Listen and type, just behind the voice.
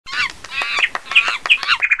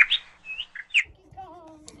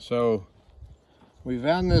So we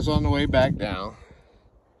found this on the way back down.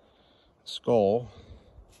 Skull.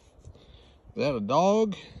 Is that a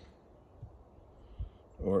dog?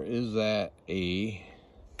 Or is that a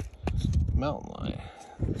mountain lion?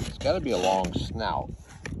 It's got to be a long snout.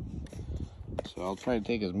 So I'll try to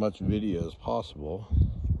take as much video as possible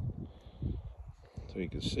so you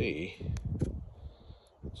can see.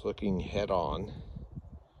 It's looking head on.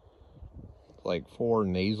 Like 4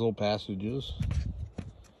 nasal passages.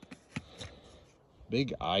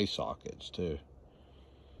 Big eye sockets too.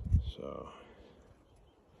 So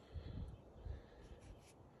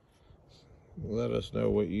let us know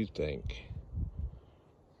what you think.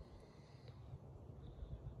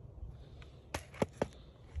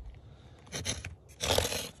 If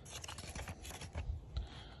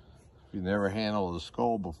you've never handled a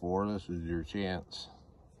skull before, this is your chance.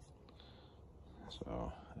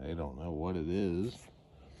 So I don't know what it is.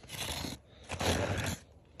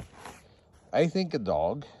 I think a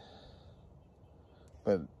dog,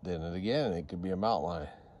 but then again, it could be a mountain lion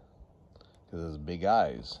because it's big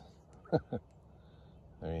eyes.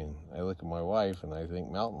 I mean, I look at my wife and I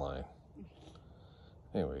think mountain lion.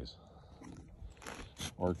 Anyways,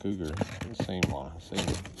 or cougar, same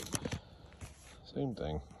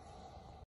thing.